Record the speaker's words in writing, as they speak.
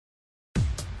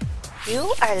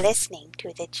You are listening to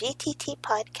the GTT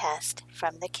podcast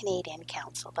from the Canadian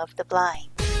Council of the Blind.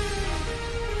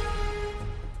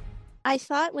 I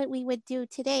thought what we would do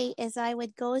today is I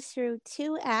would go through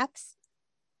two apps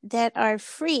that are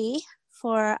free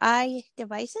for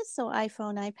iDevices, so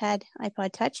iPhone, iPad,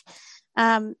 iPod Touch.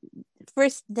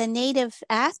 First, the native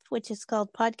app, which is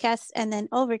called Podcasts, and then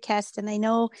Overcast. And I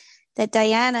know that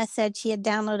Diana said she had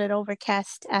downloaded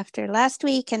Overcast after last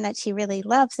week and that she really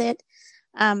loves it.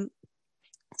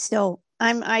 So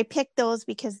I picked those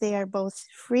because they are both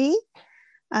free.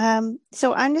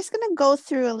 So I'm just going to go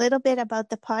through a little bit about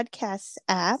the Podcasts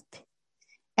app,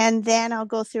 and then I'll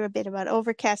go through a bit about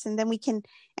Overcast, and then we can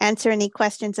answer any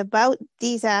questions about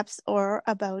these apps or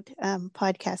about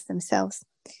podcasts themselves.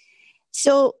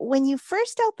 So when you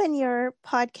first open your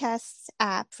Podcasts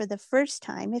app for the first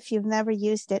time, if you've never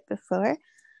used it before,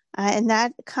 and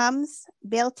that comes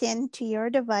built into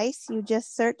your device, you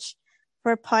just search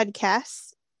for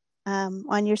podcasts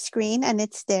on your screen, and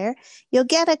it's there. You'll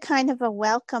get a kind of a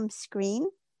welcome screen,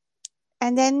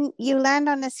 and then you land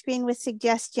on a screen with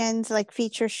suggestions like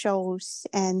feature shows,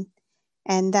 and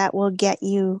that will get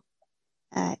you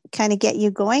kind of get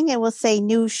you going. It will say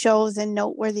new shows and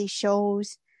noteworthy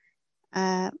shows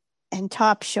and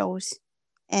top shows,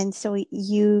 and so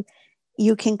you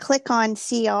can click on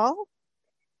see all,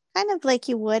 kind of like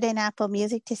you would in Apple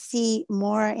Music, to see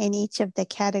more in each of the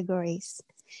categories.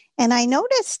 And I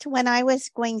noticed when I was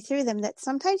going through them that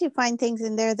sometimes you find things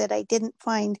in there that I didn't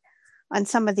find on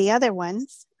some of the other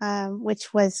ones,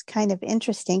 which was kind of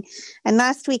interesting. And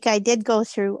last week I did go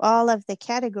through all of the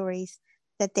categories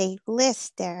that they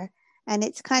list there, and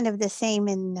it's kind of the same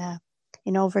in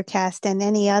Overcast and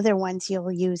any other ones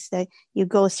you'll use, that you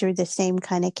go through the same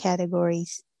kind of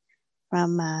categories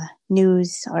from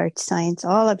news, art, science,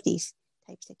 all of these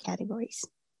types of categories.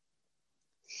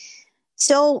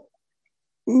 So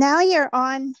now you're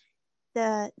on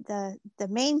the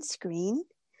main screen,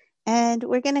 and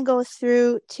we're going to go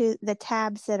through to the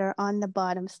tabs that are on the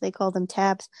bottom. So they call them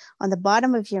tabs on the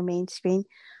bottom of your main screen.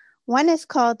 One is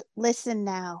called Listen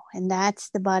Now, and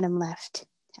that's the bottom left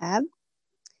tab.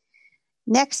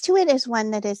 Next to it is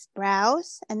one that is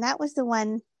Browse, and that was the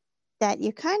one that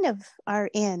you kind of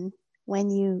are in when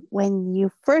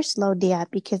you first load the app,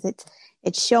 because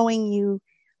it's showing you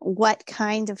what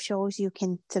kind of shows you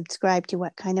can subscribe to,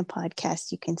 what kind of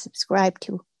podcasts you can subscribe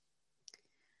to.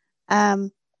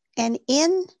 And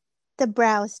in the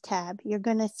Browse tab, you're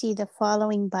going to see the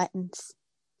following buttons.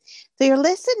 So your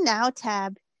Listen Now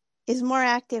tab is more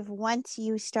active once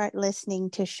you start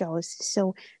listening to shows.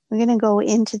 So we're going to go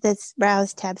into this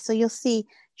Browse tab. So you'll see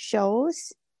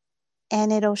shows,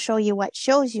 and it'll show you what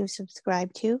shows you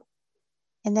subscribe to.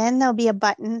 And then there'll be a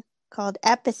button called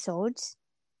Episodes,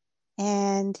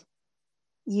 and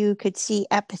you could see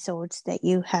episodes that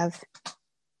you have.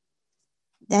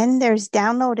 Then there's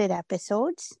Downloaded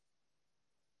Episodes.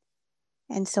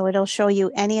 And so it'll show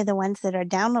you any of the ones that are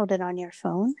downloaded on your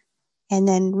phone. And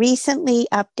then Recently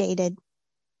Updated.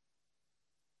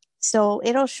 So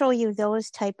it'll show you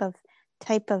those type of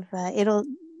it'll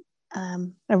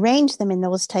arrange them in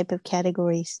those type of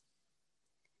categories.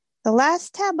 The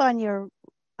last tab on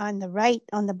the right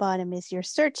on the bottom is your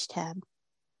Search tab.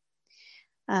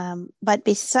 But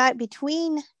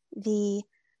between the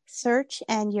Search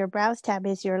and your Browse tab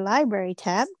is your Library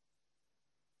tab.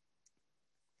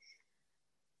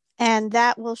 And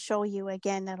that will show you,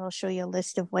 again, that'll show you a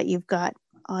list of what you've got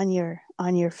on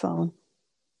your phone.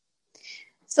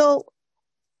 So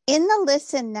in the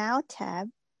Listen Now tab,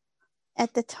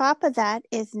 at the top of that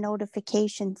is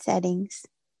notification settings.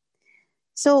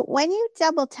 So when you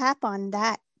double tap on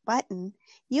that button,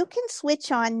 you can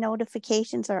switch on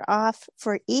notifications or off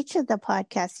for each of the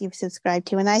podcasts you've subscribed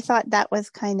to. And I thought that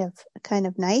was kind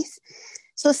of nice.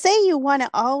 So say you want to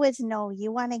always know,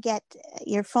 you want to get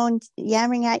your phone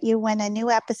yammering at you when a new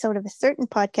episode of a certain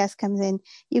podcast comes in,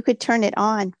 you could turn it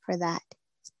on for that.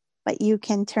 But you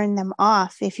can turn them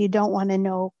off if you don't want to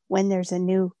know when there's a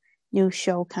new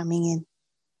show coming in.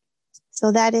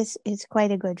 So that is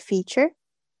quite a good feature.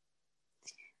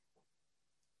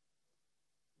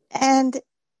 And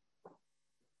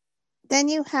then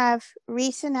you have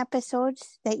recent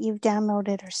episodes that you've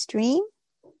downloaded or streamed,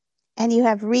 and you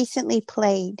have recently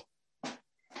played.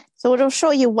 So it'll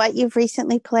show you what you've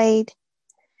recently played,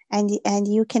 and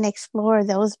you can explore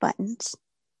those buttons.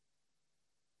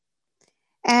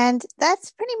 And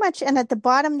that's pretty much, and at the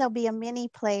bottom there'll be a mini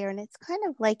player, and it's kind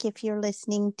of like if you're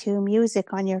listening to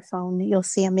music on your phone, you'll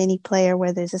see a mini player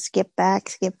where there's a skip back,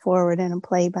 skip forward, and a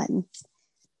play button.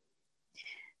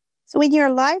 So in your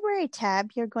Library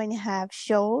tab, you're going to have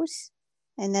shows,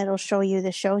 and that'll show you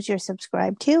the shows you're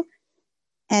subscribed to.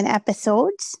 and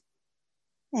episodes.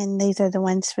 And these are the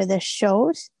ones for the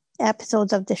shows,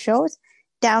 episodes of the shows,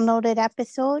 downloaded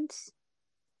episodes.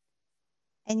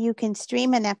 And you can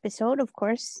stream an episode, of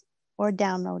course, or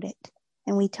download it.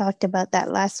 And we talked about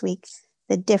that last week,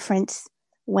 the difference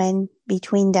when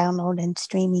between download and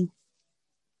streaming.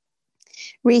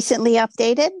 Recently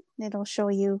updated, it'll show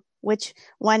you which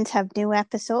ones have new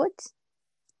episodes.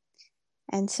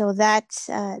 And so that's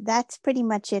pretty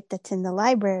much it that's in the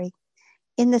library.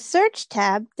 In the search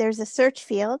tab, there's a search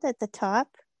field at the top.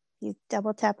 You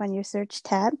double tap on your search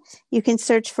tab. You can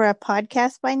search for a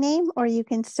podcast by name, or you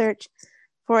can search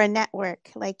for a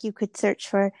network. Like you could search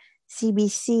for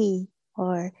CBC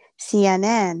or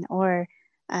CNN or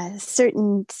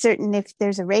certain if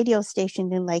there's a radio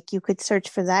station you could search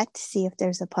for that to see if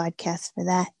there's a podcast for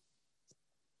that.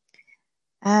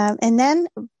 And then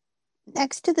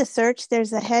next to the search,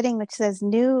 there's a heading which says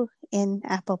new in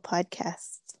Apple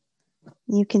Podcasts.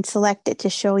 You can select it to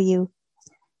show you,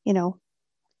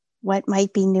 what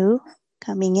might be new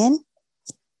coming in.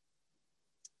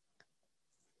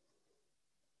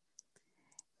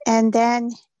 And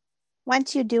then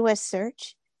once you do a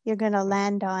search, you're going to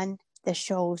land on the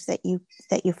shows that you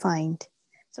find.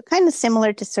 So kind of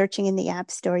similar to searching in the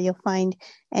App Store, you'll find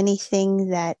anything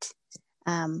that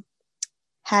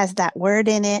has that word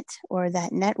in it or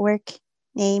that network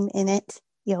name in it.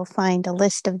 You'll find a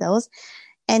list of those.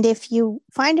 And if you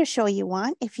find a show you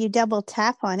want, if you double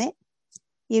tap on it,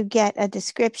 you get a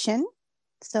description.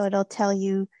 So it'll tell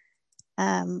you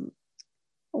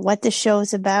what the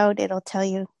show's about. It'll tell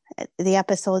you the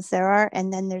episodes there are,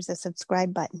 and then there's a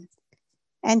subscribe button.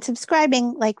 And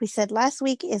subscribing, like we said last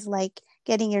week, is like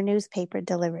getting your newspaper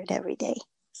delivered every day.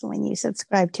 So when you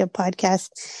subscribe to a podcast,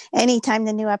 anytime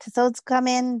the new episodes come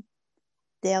in,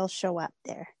 they'll show up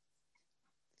there.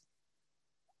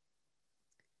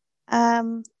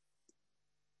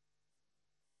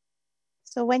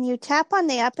 So when you tap on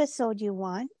the episode you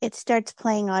want, it starts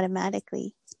playing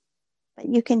automatically. But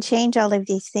you can change all of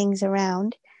these things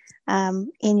around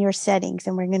in your settings,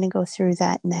 and we're going to go through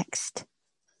that next.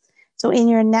 So in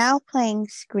your now playing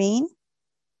screen,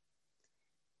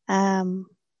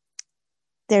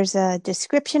 there's a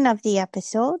description of the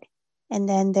episode, and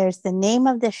then there's the name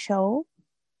of the show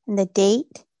and the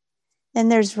date. Then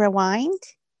there's rewind,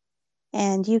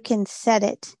 and you can set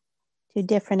it to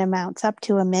different amounts, up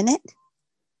to a minute.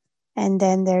 And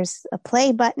then there's a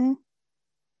play button.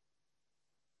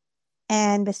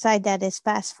 And beside that is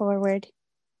fast forward.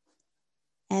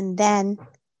 And then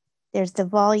there's the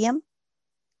volume.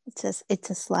 It's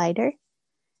a slider.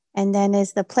 And then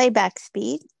is the playback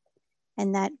speed.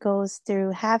 And that goes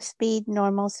through half speed,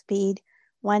 normal speed,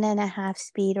 1.5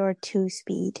 speed, or 2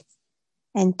 speed.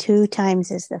 And 2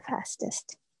 times is the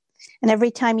fastest. And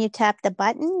every time you tap the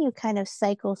button, you kind of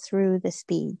cycle through the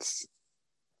speeds.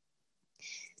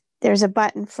 There's a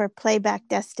button for playback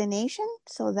destination.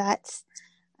 So that's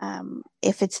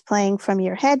if it's playing from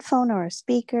your headphone or a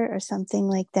speaker or something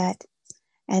like that.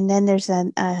 And then there's a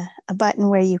button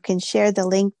where you can share the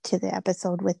link to the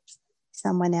episode with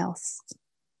someone else.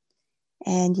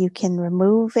 And you can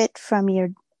remove it from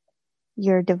your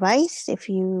device if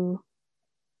you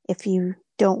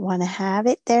don't want to have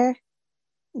it there.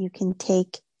 You can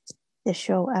take the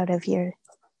show out of your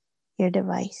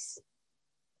device.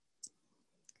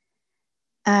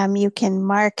 You can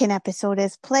mark an episode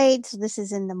as played. So this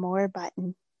is in the More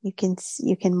button. You can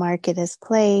mark it as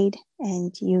played,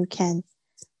 and you can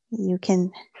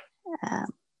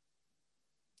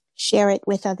share it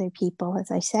with other people,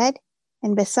 as I said.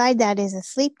 And beside that is a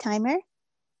sleep timer.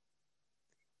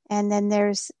 And then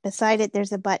beside it,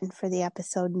 there's a button for the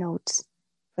episode notes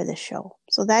for the show.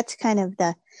 So that's kind of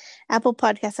the Apple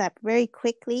Podcast app, very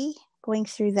quickly going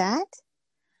through that.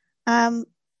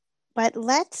 But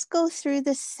let's go through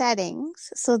the settings.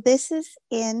 So this is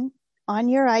on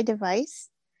your iDevice.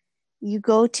 You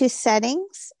go to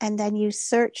settings, and then you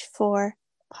search for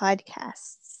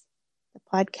podcasts, the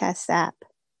podcast app.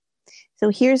 So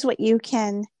here's what you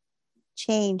can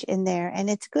change in there. And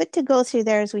it's good to go through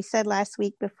there, as we said last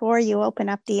week, before you open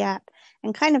up the app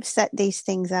and kind of set these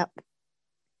things up.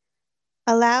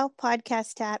 Allow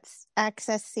podcast apps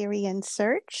access Siri and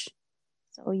search.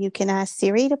 So you can ask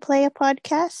Siri to play a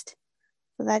podcast.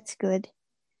 So that's good.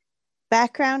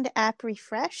 Background app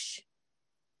refresh.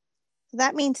 So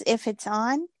that means if it's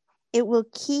on, it will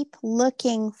keep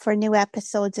looking for new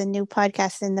episodes and new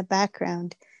podcasts in the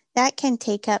background. That can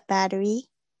take up battery.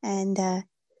 And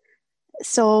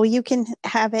so you can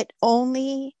have it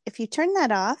only, if you turn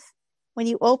that off, when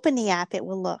you open the app, it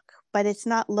will look, but it's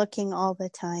not looking all the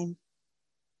time.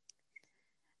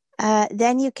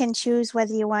 Then you can choose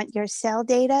whether you want your cell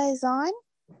data is on.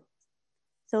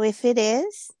 So if it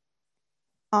is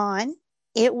on,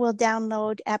 it will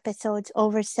download episodes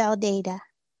over cell data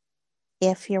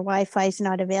if your Wi-Fi is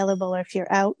not available or if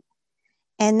you're out.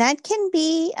 And that can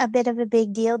be a bit of a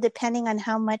big deal depending on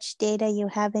how much data you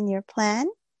have in your plan.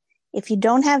 If you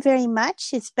don't have very much,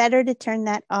 it's better to turn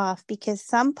that off because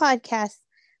some podcasts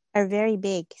are very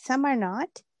big. Some are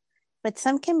not, but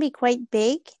some can be quite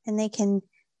big and they can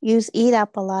eat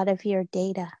up a lot of your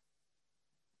data.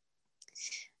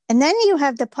 And then you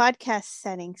have the podcast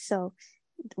settings. So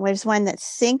there's one that's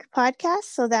sync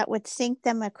podcasts. So that would sync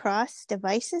them across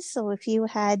devices. So if you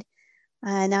had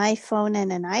an iPhone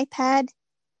and an iPad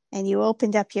and you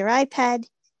opened up your iPad,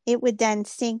 it would then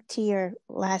sync to your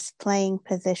last playing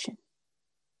position.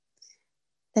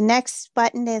 The next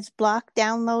button is block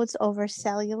downloads over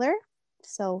cellular.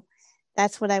 So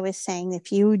that's what I was saying.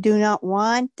 If you do not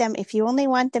want them, if you only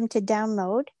want them to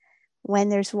download when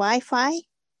there's Wi-Fi,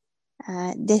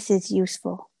 this is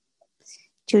useful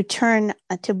to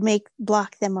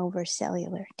block them over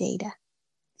cellular data.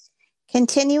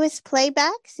 Continuous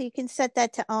playback. So you can set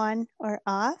that to on or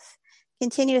off.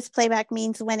 Continuous playback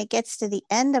means when it gets to the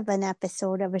end of an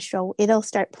episode of a show, it'll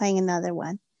start playing another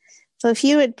one. So if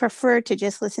you would prefer to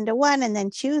just listen to one and then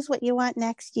choose what you want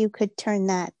next, you could turn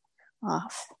that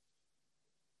off.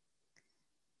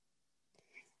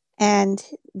 And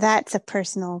that's a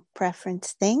personal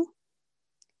preference thing.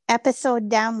 Episode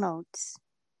downloads.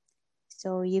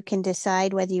 So you can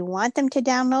decide whether you want them to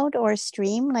download or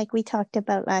stream, like we talked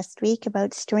about last week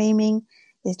about streaming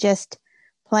is just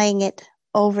playing it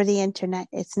over the internet.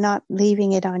 It's not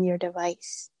leaving it on your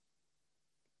device.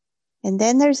 And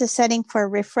then there's a setting for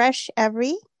refresh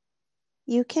every.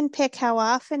 You can pick how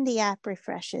often the app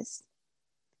refreshes.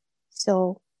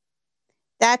 So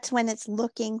that's when it's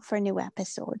looking for new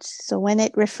episodes. So when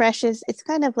it refreshes, it's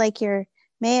kind of like your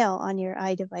mail on your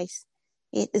iDevice.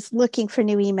 It is looking for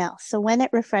new emails. So when it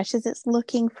refreshes, it's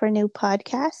looking for new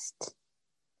podcasts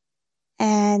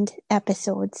and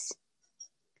episodes.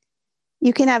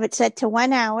 You can have it set to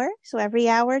 1 hour. So every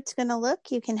hour it's going to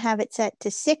look. You can have it set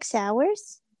to 6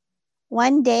 hours.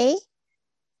 1 day,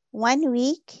 1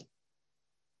 week,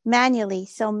 manually.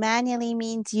 So manually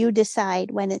means you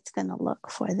decide when it's going to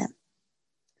look for them.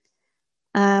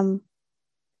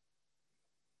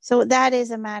 So that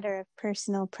is a matter of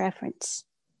personal preference.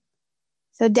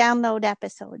 So download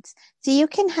episodes. So you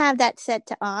can have that set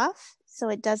to off so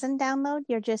it doesn't download.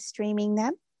 You're just streaming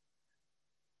them.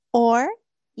 Or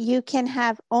you can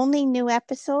have only new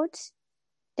episodes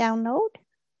download.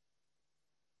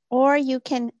 Or you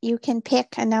can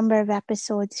pick a number of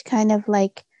episodes, kind of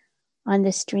like on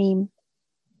the stream.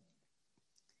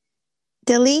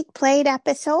 Delete played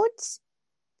episodes.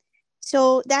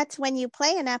 So that's when you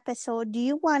play an episode, do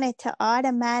you want it to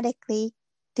automatically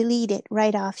delete it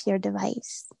right off your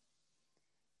device?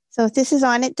 So if this is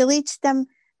on, it deletes them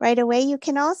right away. You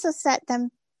can also set them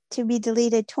to be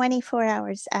deleted 24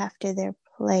 hours after they're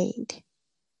played.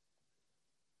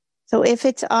 So if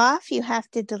it's off, you have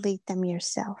to delete them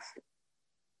yourself.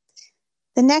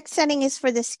 The next setting is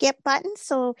for the skip button.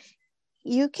 So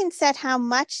you can set how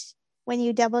much when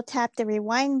you double tap the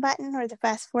rewind button or the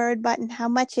fast forward button, how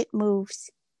much it moves.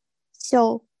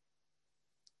 So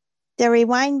the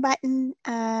rewind button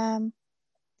and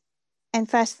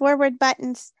fast forward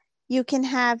buttons, you can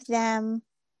have them,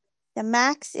 the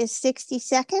max is 60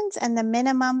 seconds and the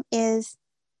minimum is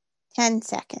 10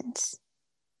 seconds.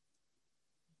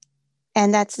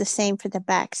 And that's the same for the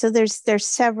back. So there's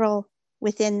several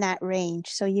within that range,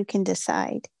 so you can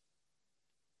decide.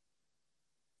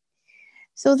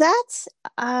 So that's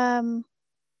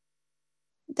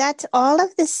all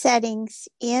of the settings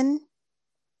in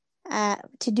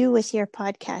to do with your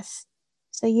podcast.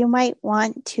 So you might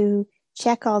want to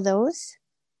check all those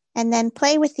and then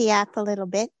play with the app a little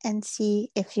bit and see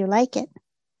if you like it.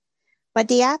 But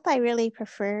the app I really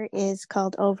prefer is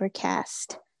called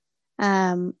Overcast.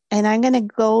 And I'm going to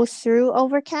go through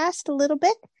Overcast a little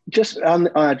bit. Just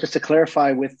to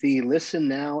clarify, with the Listen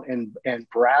Now and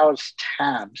Browse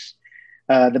tabs,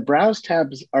 the Browse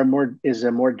tabs is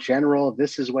a more general,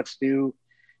 this is what's new,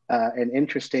 an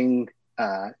interesting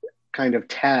kind of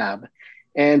tab.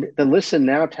 And the Listen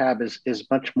Now tab is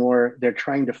much more, they're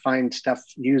trying to find stuff,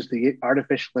 use the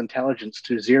artificial intelligence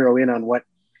to zero in on what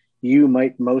you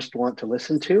might most want to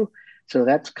listen to. So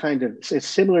that's it's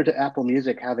similar to Apple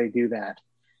Music, how they do that.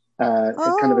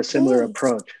 Kind of a similar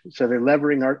approach. So they're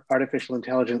leveraging artificial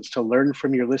intelligence to learn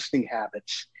from your listening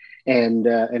habits and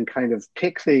kind of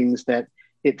pick things that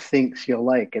it thinks you'll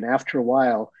like. And after a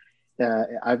while,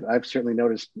 I've certainly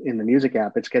noticed in the music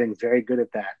app, it's getting very good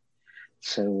at that.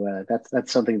 So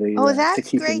that's something to keep in mind.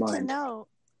 That's great to know.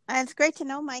 It's great to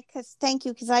know, Mike, because thank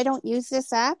you, because I don't use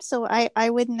this app, so I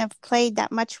wouldn't have played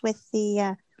that much with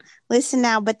the listen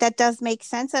now, but that does make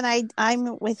sense. And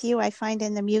I'm with you. I find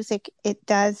in the music, it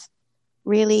does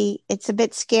really, it's a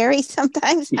bit scary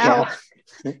sometimes Yeah.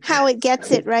 how it gets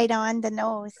it right on the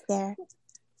nose there.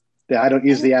 Yeah, I don't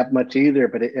use the app much either,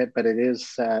 but it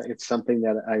is it's something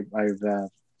that I've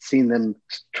seen them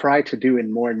try to do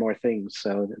in more and more things.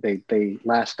 So they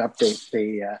last update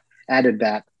they added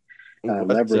that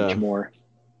leverage more.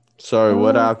 Sorry,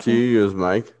 what app do you use,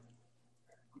 Mike?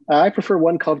 I prefer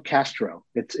one called Castro.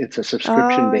 It's a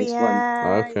subscription based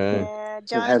one. Okay. Yeah. It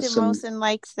Jonathan has some. Mosen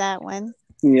likes that one.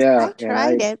 Yeah, I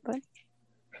tried it, but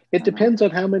it depends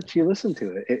on how much you listen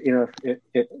to it. You know,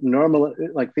 it normal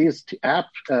like these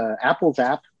Apple's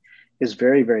app is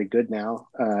very, very good now.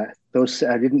 Those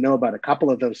I didn't know about a couple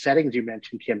of those settings you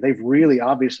mentioned, Kim. They've really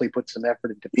obviously put some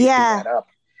effort into beefing that up.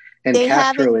 And they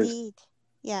Castro have indeed.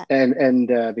 And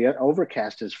the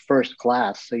Overcast is first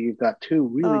class. So you've got two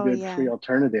really good free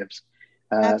alternatives.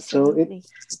 Absolutely.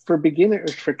 So for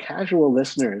beginners, for casual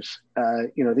listeners,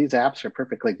 these apps are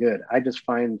perfectly good. I just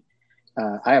find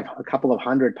I have a couple of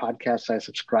hundred podcasts I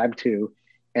subscribe to,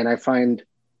 and I find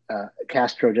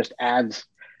Castro just adds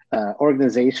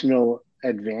organizational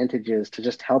advantages to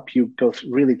just help you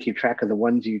really keep track of the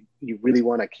ones you really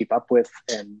want to keep up with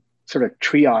and sort of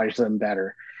triage them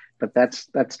better. But that's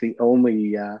the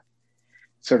only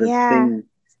sort of thing,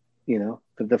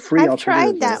 the free I've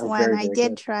alternatives tried that are one. very, I very did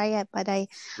good. try it, but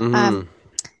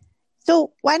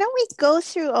so why don't we go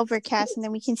through Overcast and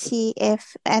then we can see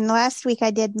and last week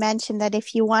I did mention that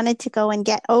if you wanted to go and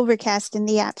get Overcast in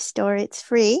the App Store, it's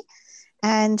free.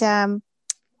 And so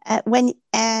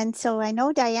I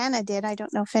know Diana did. I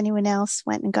don't know if anyone else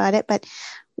went and got it, but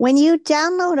when you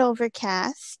download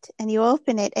Overcast and you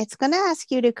open it, it's going to ask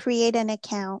you to create an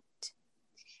account.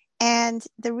 And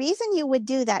the reason you would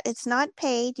do that, it's not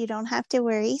paid. You don't have to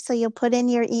worry. So you'll put in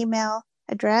your email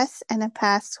address and a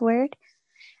password.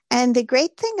 And the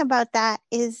great thing about that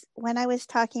is when I was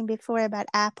talking before about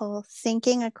Apple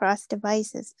syncing across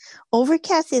devices,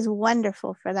 Overcast is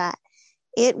wonderful for that.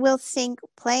 It will sync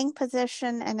playing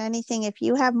position and anything. If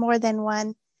you have more than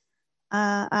one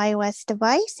iOS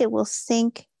device, it will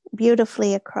sync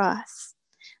beautifully across.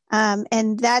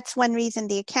 And that's one reason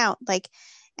the account,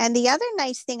 and the other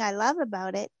nice thing I love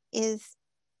about it is,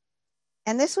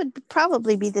 and this would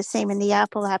probably be the same in the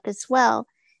Apple app as well,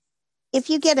 if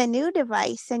you get a new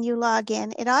device and you log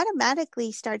in, it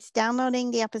automatically starts downloading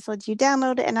the episodes you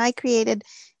download. And I created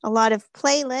a lot of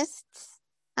playlists,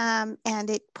 and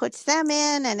it puts them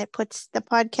in, and it puts the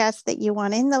podcasts that you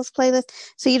want in those playlists.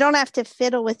 So you don't have to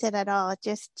fiddle with it at all. It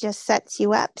just sets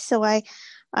you up. So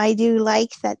I do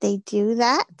like that they do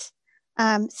that.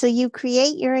 So you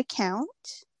create your account,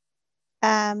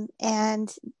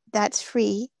 and that's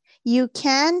free. You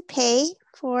can pay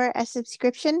for a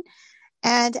subscription.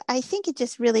 And I think it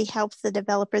just really helps the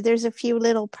developer. There's a few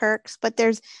little perks, but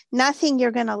there's nothing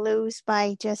you're going to lose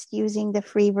by just using the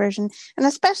free version. And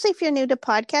especially if you're new to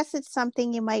podcasts, it's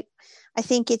something I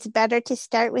think it's better to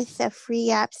start with the free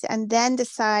apps and then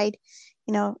decide,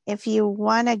 if you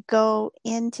want to go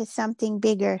into something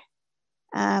bigger,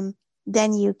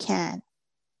 then you can.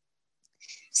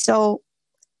 So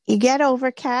you get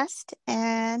Overcast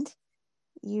and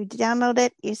you download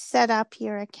it, you set up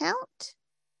your account.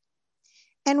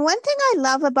 And one thing I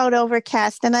love about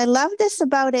Overcast, and I love this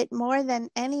about it more than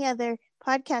any other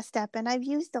podcast app, and I've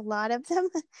used a lot of them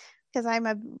because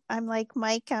I'm like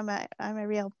Mike, I'm a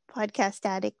real podcast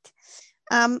addict.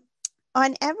 On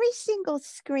every single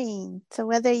screen, so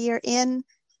whether you're in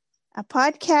a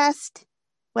podcast,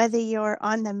 whether you're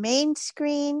on the main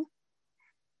screen,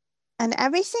 on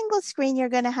every single screen, you're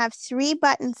going to have 3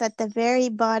 buttons at the very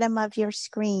bottom of your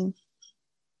screen.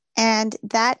 And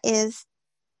that is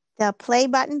the play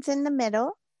button's in the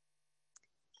middle,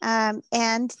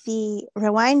 and the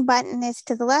rewind button is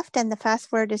to the left, and the fast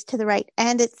forward is to the right.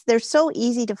 And they're so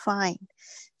easy to find.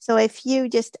 So if you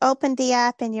just open the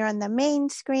app and you're on the main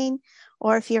screen,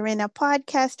 or if you're in a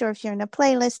podcast, or if you're in a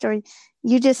playlist, or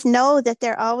you just know that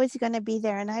they're always going to be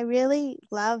there. And I really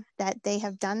love that they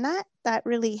have done that. That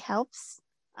really helps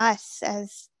us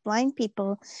as blind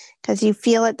people because you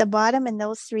feel at the bottom and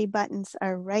those 3 buttons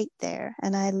are right there.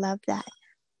 And I love that.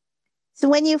 So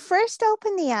when you first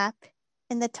open the app,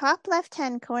 in the top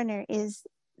left-hand corner is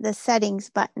the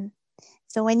settings button.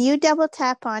 So when you double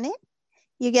tap on it,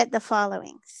 you get the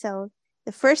following. So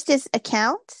the first is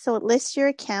account. So it lists your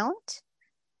account.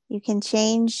 You can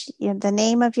change the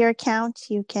name of your account.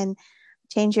 You can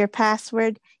change your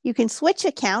password. You can switch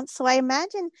accounts. So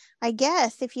I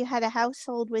guess if you had a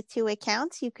household with 2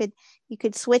 accounts, you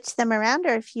could switch them around.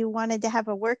 Or if you wanted to have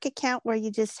a work account where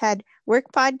you just had work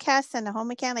podcasts and a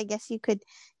home account, I guess you could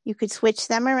switch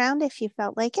them around if you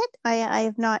felt like it. I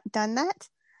have not done that.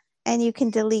 And you can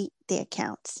delete the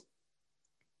accounts.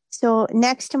 So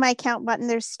next to my account button,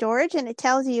 there's storage, and it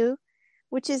tells you,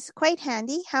 which is quite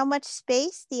handy, how much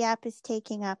space the app is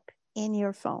taking up in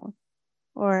your phone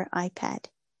or iPad.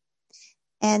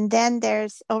 And then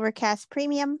there's Overcast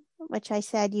Premium, which I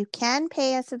said you can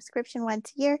pay a subscription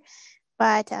once a year,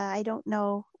 but I don't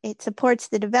know. It supports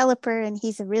the developer, and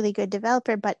he's a really good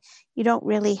developer, but you don't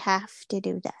really have to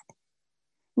do that.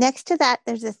 Next to that,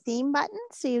 there's a theme button,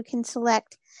 so you can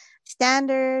select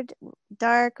standard,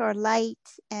 dark, or light.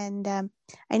 And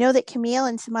I know that Camille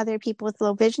and some other people with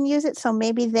low vision use it, so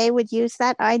maybe they would use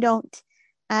that. I don't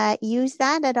use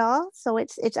that at all, so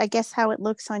it's I guess how it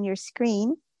looks on your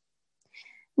screen.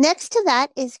 Next to that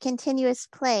is continuous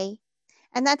play,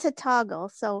 and that's a toggle,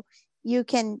 so you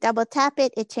can double tap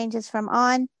it. It changes from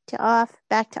on to off,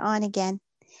 back to on again.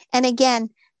 And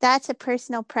again, that's a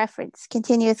personal preference.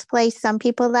 Continuous play, some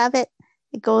people love it.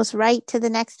 It goes right to the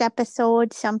next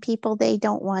episode. Some people, they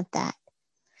don't want that.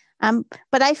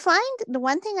 But I find the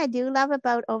one thing I do love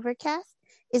about Overcast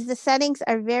is the settings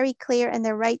are very clear, and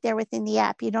they're right there within the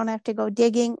app. You don't have to go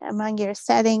digging among your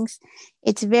settings.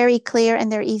 It's very clear, and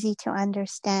they're easy to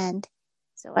understand.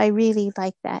 So I really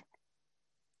like that.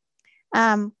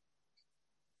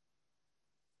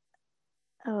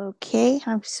 Okay,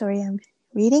 I'm sorry, I'm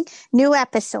reading. New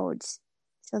episodes.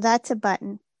 So that's a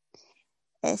button.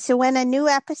 So when a new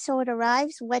episode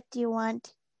arrives, what do you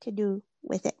want to do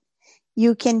with it?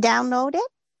 You can download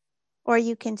it, or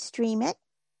you can stream it,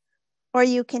 or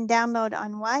you can download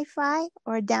on Wi-Fi,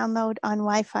 or download on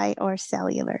Wi-Fi or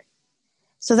cellular.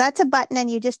 So that's a button, and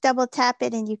you just double tap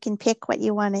it, and you can pick what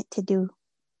you want it to do.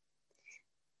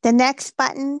 The next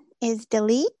button is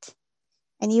delete,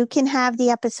 and you can have the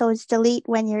episodes delete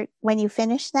when you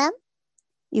finish them.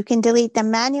 You can delete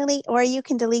them manually, or you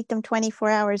can delete them 24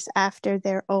 hours after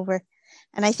they're over.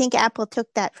 And I think Apple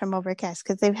took that from Overcast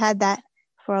because they've had that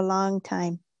for a long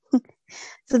time.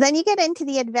 So then you get into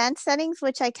the advanced settings,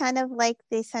 which I kind of like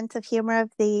the sense of humor of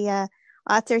the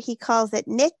author. He calls it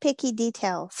nitpicky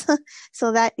details.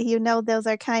 So that, those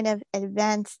are kind of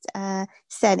advanced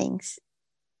settings.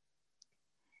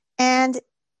 And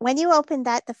when you open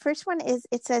that, the first one is,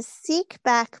 it says seek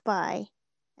back by.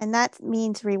 And that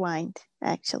means rewind,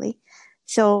 actually.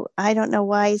 So I don't know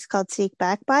why it's called seek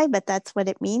back by, but that's what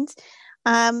it means.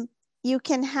 You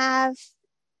can have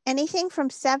anything from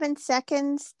 7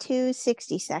 seconds to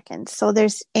 60 seconds. So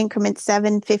there's increments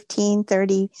 7, 15,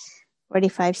 30,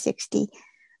 45, 60.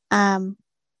 And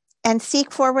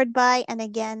seek forward by, and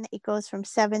again, it goes from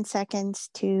 7 seconds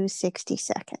to 60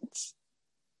 seconds.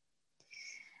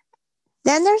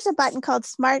 Then there's a button called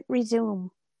Smart Resume.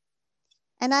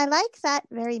 And I like that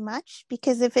very much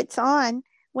because if it's on,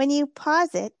 when you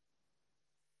pause it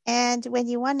and when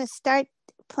you want to start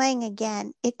playing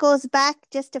again, it goes back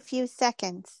just a few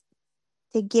seconds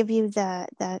to give you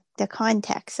the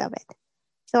context of it.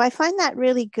 So I find that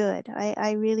really good.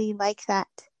 I really like that.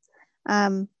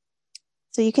 So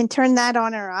you can turn that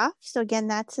on or off. So again,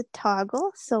 that's a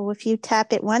toggle. So if you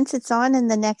tap it once, it's on,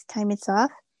 and the next time it's off.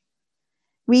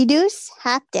 Reduce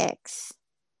haptics.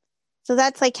 So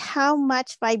that's like how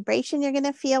much vibration you're going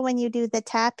to feel when you do the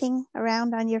tapping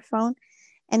around on your phone.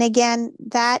 And again,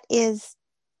 that is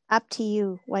up to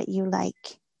you what you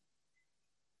like.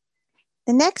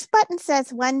 The next button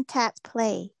says one tap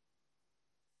play.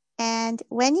 And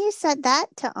when you set that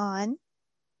to on,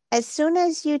 as soon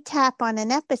as you tap on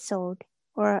an episode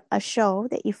or a show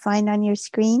that you find on your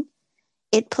screen,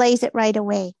 it plays it right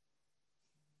away.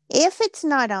 If it's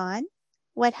not on,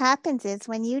 what happens is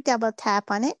when you double tap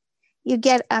on it, you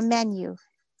get a menu.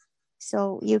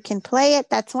 So you can play it.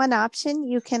 That's one option.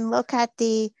 You can look at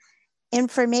the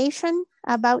information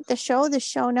about the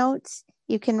show notes.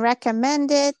 You can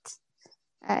recommend it.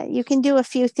 You can do a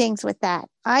few things with that.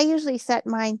 I usually set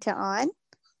mine to on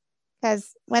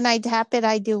because when I tap it,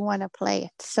 I do want to play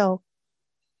it. So,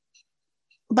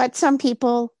 but some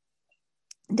people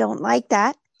don't like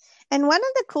that. And one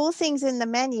of the cool things in the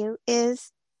menu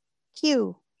is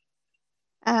queue.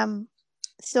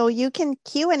 So you can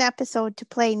queue an episode to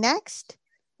play next,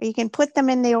 or you can put them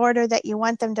in the order that you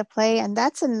want them to play. And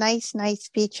that's a nice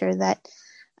feature that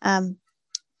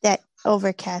that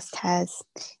Overcast has.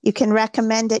 You can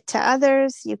recommend it to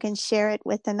others. You can share it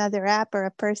with another app or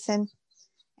a person,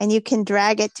 and you can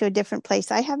drag it to a different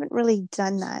place. I haven't really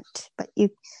done that, but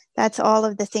that's all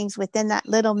of the things within that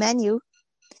little menu.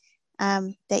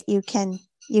 that you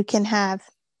can have.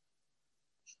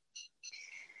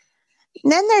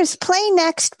 And then there's play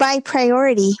next by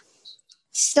priority.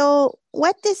 So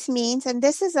what this means, and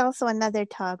this is also another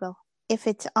toggle. If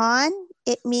it's on,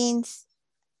 it means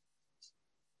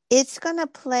it's going to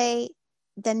play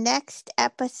the next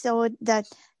episode, the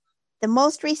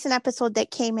most recent episode that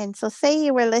came in. So say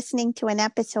you were listening to an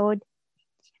episode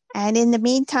and in the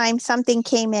meantime, something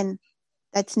came in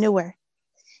that's newer.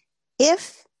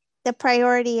 If the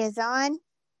priority is on,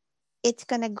 it's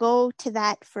going to go to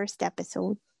that first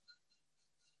episode.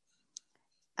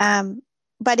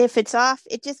 But if it's off,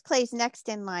 it just plays next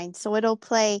in line. So it'll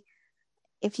play,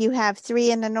 if you have 3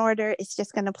 in an order, it's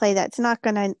just going to play that. It's not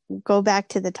going to go back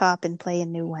to the top and play a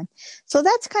new one. So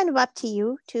that's kind of up to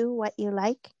you too, what you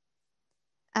like.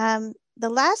 The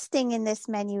last thing in this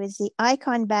menu is the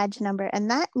icon badge number, and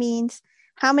that means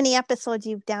how many episodes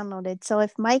you've downloaded. So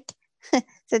if Mike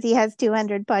says he has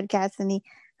 200 podcasts and he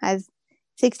has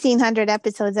 1,600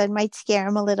 episodes, that might scare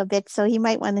him a little bit. So he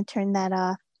might want to turn that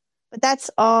off. But that's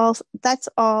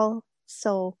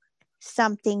also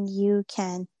something you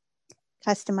can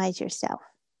customize yourself.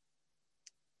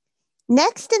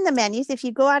 Next in the menus, if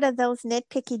you go out of those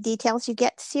nitpicky details, you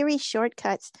get series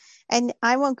shortcuts. And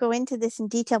I won't go into this in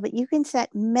detail, but you can set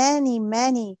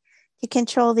many to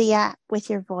control the app with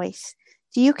your voice.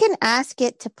 So you can ask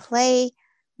it to play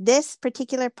this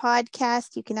particular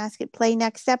podcast. You can ask it play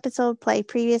next episode, play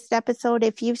previous episode.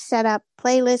 If you've set up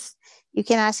playlists, you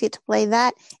can ask it to play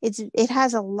that. It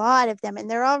has a lot of them,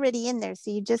 and they're already in there.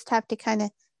 So you just have to kind of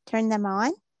turn them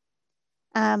on.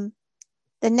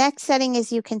 The next setting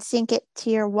is you can sync it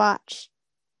to your watch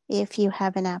if you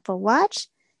have an Apple Watch.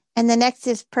 And the next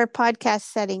is per podcast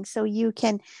setting. So you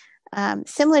can,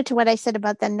 similar to what I said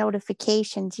about the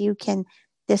notifications, you can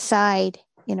decide,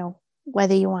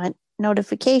 whether you want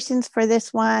notifications for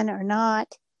this one or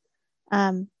not.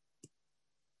 And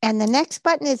the next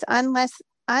button is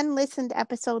unlistened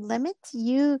episode limits.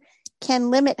 You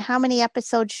can limit how many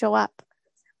episodes show up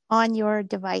on your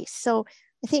device. So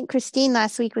I think Christine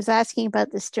last week was asking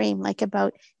about the stream, like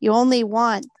about you only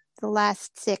want the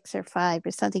last 6 or 5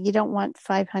 or something. You don't want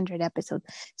 500 episodes.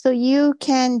 So you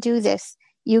can do this.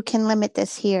 You can limit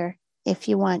this here if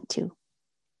you want to.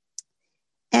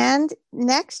 And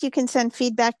next, you can send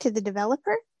feedback to the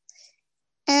developer.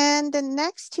 And the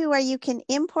next 2 are you can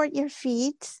import your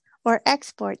feeds or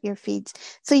export your feeds.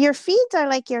 So your feeds are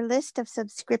like your list of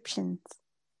subscriptions.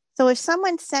 So if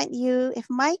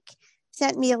Mike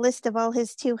sent me a list of all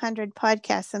his 200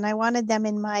 podcasts and I wanted them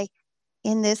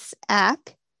in this app,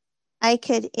 I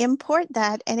could import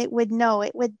that and it would know,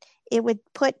 it would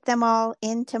put them all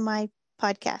into my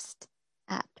podcast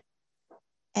app.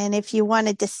 And if I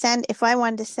wanted to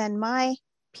send my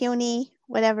puny,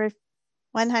 whatever,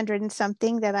 100 and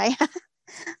something that I have,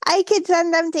 I could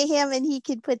send them to him and he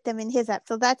could put them in his app.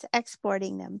 So that's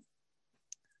exporting them.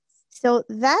 So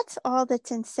that's all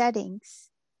that's in settings.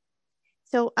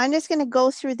 So I'm just going to go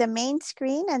through the main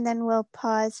screen and then we'll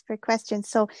pause for questions.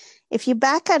 So if you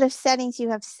back out of settings, you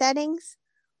have settings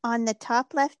on the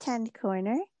top left-hand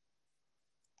corner.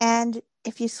 And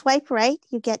if you swipe right,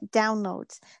 you get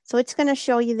downloads. So it's going to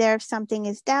show you there if something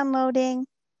is downloading.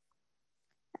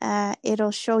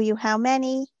 It'll show you how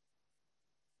many.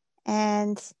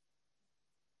 And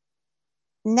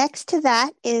next to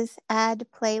that is add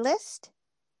playlist.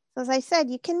 So as I said,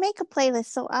 you can make a playlist.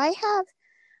 So I have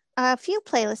a few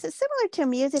playlists. It's similar to a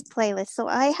music playlist. So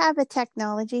I have a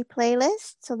technology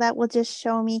playlist. So that will just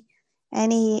show me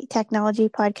any technology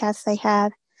podcasts I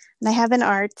have. And I have an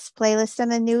arts playlist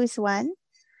and a news one.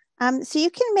 So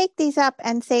you can make these up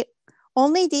and say,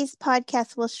 only these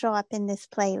podcasts will show up in this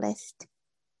playlist.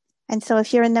 And so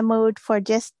if you're in the mood for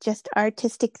just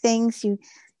artistic things, you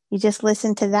just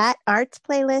listen to that arts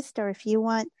playlist. Or if you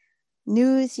want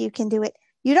news, you can do it.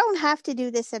 You don't have to do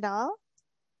this at all,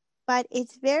 but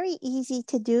it's very easy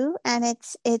to do and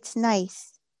it's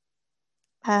nice.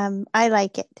 I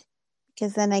like it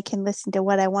because then I can listen to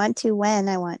what I want to when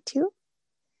I want to.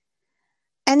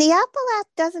 And the Apple app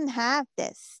doesn't have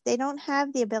this. They don't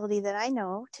have the ability that I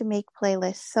know to make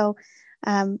playlists. So,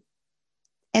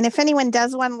 and if anyone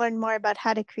does want to learn more about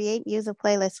how to use a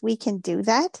playlist, we can do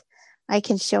that. I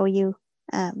can show you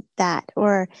that,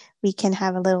 or we can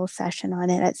have a little session on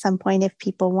it at some point if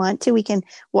people want to. We can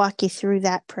walk you through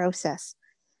that process.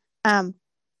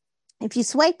 If you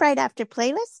swipe right after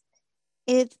playlist,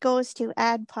 it goes to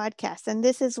add podcasts. And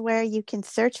this is where you can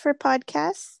search for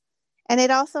podcasts. And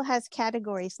it also has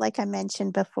categories, like I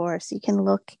mentioned before. So you can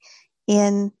look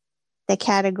in the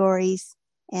categories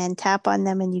and tap on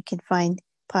them and you can find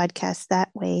podcasts that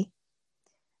way.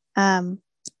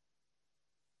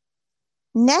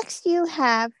 Next, you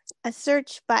have a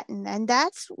search button, and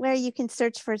that's where you can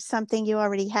search for something you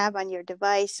already have on your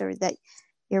device or that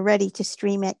you're ready to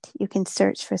stream it. You can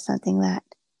search for something that.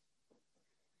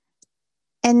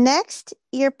 And next,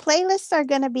 your playlists are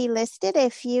going to be listed.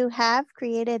 If you have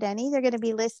created any, they're going to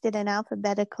be listed in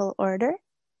alphabetical order.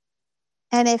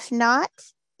 And if not,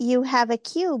 you have a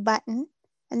queue button,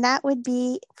 and that would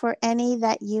be for any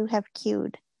that you have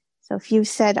queued. So if you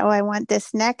said, oh, I want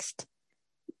this next,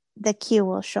 the queue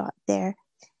will show up there.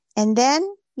 And then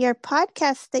your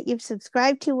podcasts that you've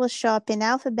subscribed to will show up in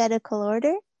alphabetical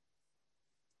order.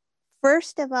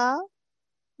 First of all,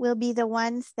 will be the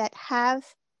ones that have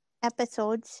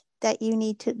episodes that you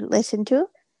need to listen to.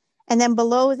 And then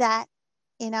below that,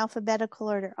 in alphabetical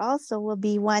order also, will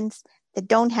be ones that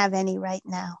don't have any right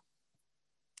now.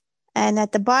 And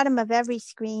at the bottom of every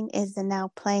screen is the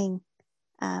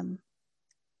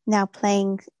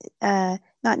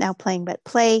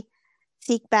play,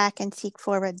 seek back, and seek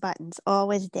forward buttons,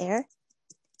 always there.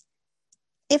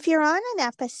 If you're on an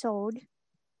episode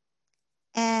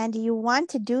and you want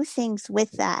to do things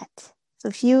with that, so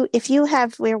if you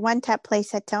have where one tap play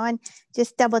set on,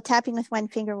 just double tapping with one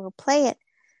finger will play it.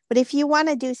 But if you want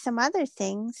to do some other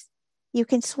things, you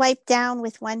can swipe down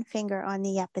with one finger on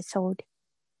the episode.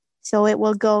 So it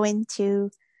will go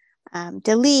into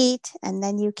delete, and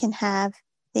then you can have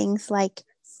things like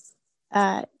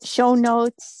show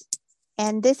notes.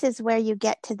 And this is where you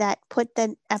get to that, put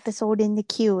the episode in the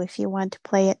queue if you want to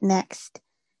play it next,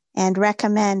 and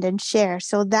recommend and share.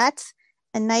 So that's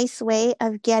a nice way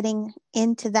of getting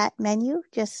into that menu,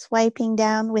 just swiping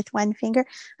down with one finger.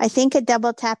 I think a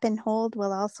double tap and hold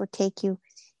will also take you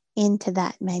into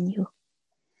that menu.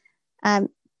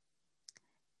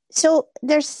 So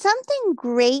there's something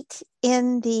great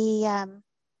in the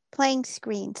playing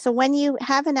screen. So when you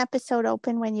have an episode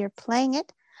open, when you're playing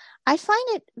it, I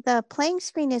find the playing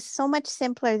screen is so much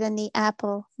simpler than the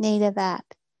Apple native app.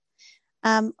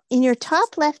 In your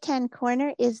top left-hand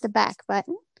corner is the back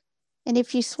button. And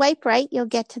if you swipe right, you'll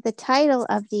get to the title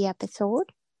of the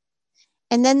episode.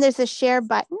 And then there's a share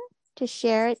button to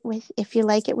share it with, if you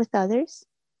like it, with others.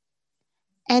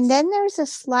 And then there's a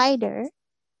slider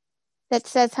that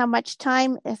says how much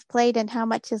time is played and how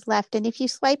much is left. And if you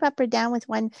swipe up or down with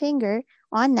one finger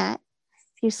on that,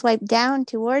 if you swipe down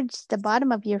towards the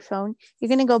bottom of your phone, you're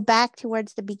going to go back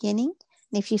towards the beginning.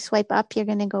 And if you swipe up, you're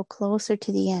going to go closer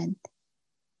to the end.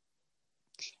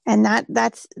 And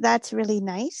that's really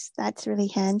nice. That's really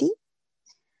handy.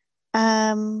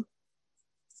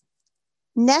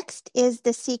 Next is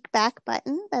the seek back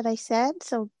button that I said.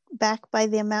 So back by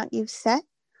the amount you've set.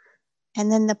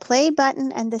 And then the play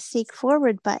button and the seek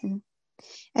forward button.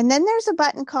 And then there's a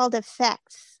button called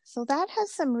effects. So that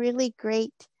has some really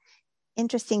great,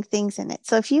 interesting things in it.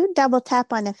 So if you double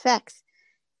tap on effects,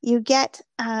 you get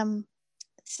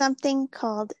something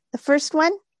called, the first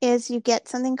one is you get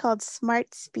something called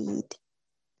Smart Speed.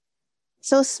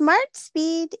 So Smart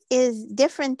Speed is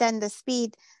different than the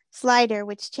speed slider,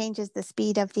 which changes the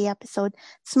speed of the episode.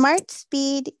 Smart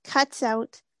Speed cuts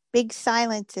out big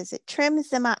silences. It trims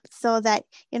them up so that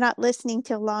you're not listening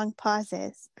to long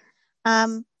pauses.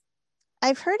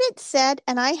 I've heard it said,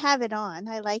 and I have it on,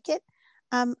 I like it.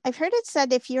 I've heard it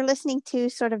said if you're listening to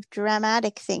sort of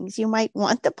dramatic things, you might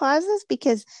want the pauses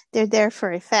because they're there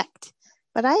for effect.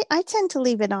 But I tend to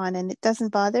leave it on and it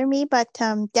doesn't bother me, but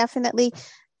definitely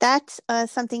that's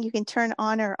something you can turn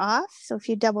on or off. So if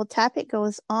you double tap, it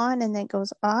goes on and then it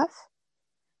goes off.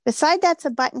 Beside that's a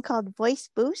button called Voice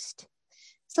Boost.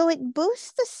 So it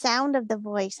boosts the sound of the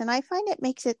voice, and I find it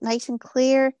makes it nice and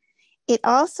clear. It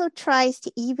also tries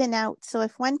to even out. So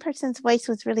if one person's voice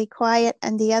was really quiet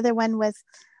and the other one was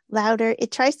louder,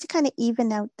 it tries to kind of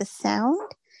even out the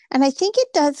sound. And I think it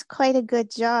does quite a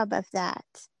good job of that.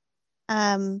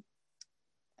 And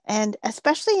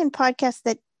especially in podcasts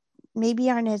that maybe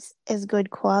aren't as good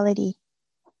quality.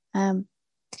 The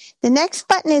next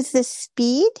button is the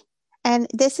speed. And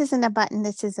this isn't a button,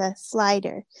 this is a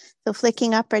slider. So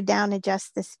flicking up or down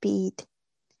adjusts the speed.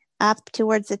 Up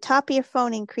towards the top of your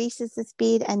phone increases the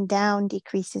speed and down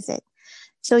decreases it.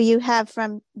 So you have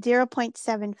from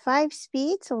 0.75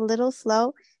 speed, so a little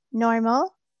slow,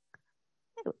 normal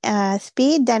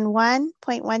speed, then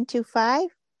 1.125,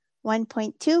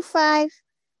 1.25,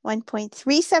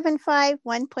 1.375,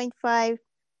 1.5,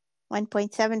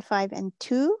 1.75, and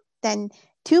 2, then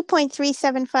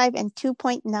 2.375 and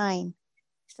 2.9.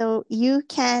 So you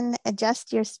can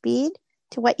adjust your speed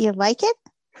to what you like it.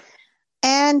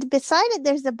 And beside it,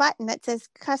 there's a button that says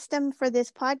custom for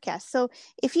this podcast. So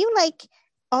if you like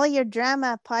all your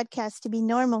drama podcasts to be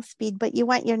normal speed, but you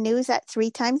want your news at 3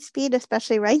 times speed,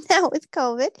 especially right now with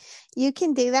COVID, you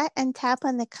can do that and tap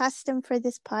on the custom for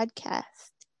this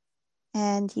podcast.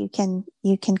 And you can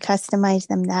customize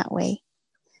them that way.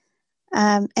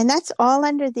 And that's all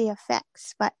under the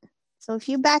effects button. So if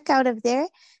you back out of there,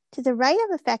 to the right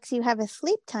of effects, you have a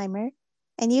sleep timer,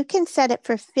 and you can set it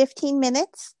for 15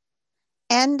 minutes,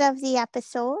 end of the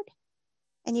episode,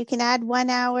 and you can add 1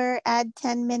 hour, add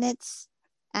 10 minutes,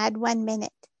 add 1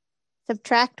 minute.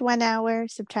 Subtract 1 hour,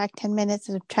 subtract 10 minutes,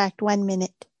 subtract 1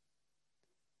 minute.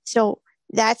 So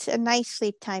that's a nice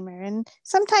sleep timer. And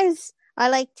sometimes I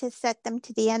like to set them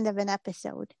to the end of an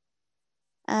episode.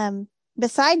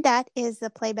 Beside that is the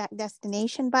playback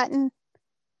destination button.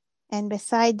 And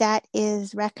beside that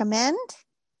is recommend.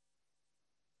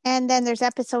 And then there's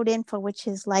episode info, which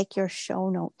is like your show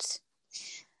notes.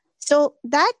 So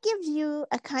that gives you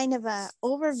a kind of a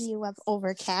overview of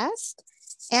Overcast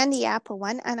and the Apple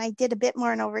one. And I did a bit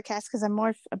more on Overcast because I'm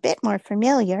a bit more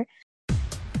familiar.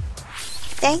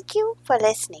 Thank you for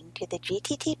listening to the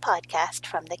GTT podcast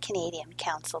from the Canadian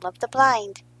Council of the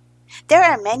Blind. There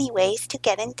are many ways to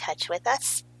get in touch with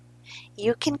us.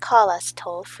 You can call us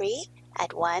toll-free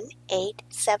at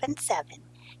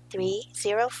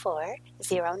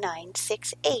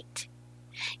 1-877-304-0968.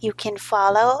 You can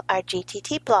follow our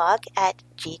GTT blog at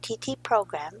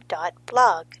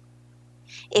gttprogram.blog.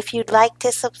 If you'd like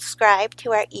to subscribe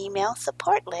to our email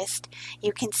support list,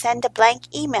 you can send a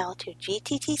blank email to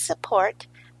gttsupport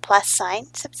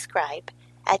 +subscribe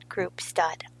at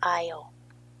groups.io.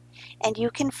 And you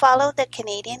can follow the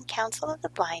Canadian Council of the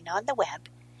Blind on the web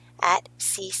at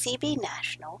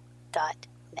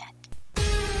ccbnational.net.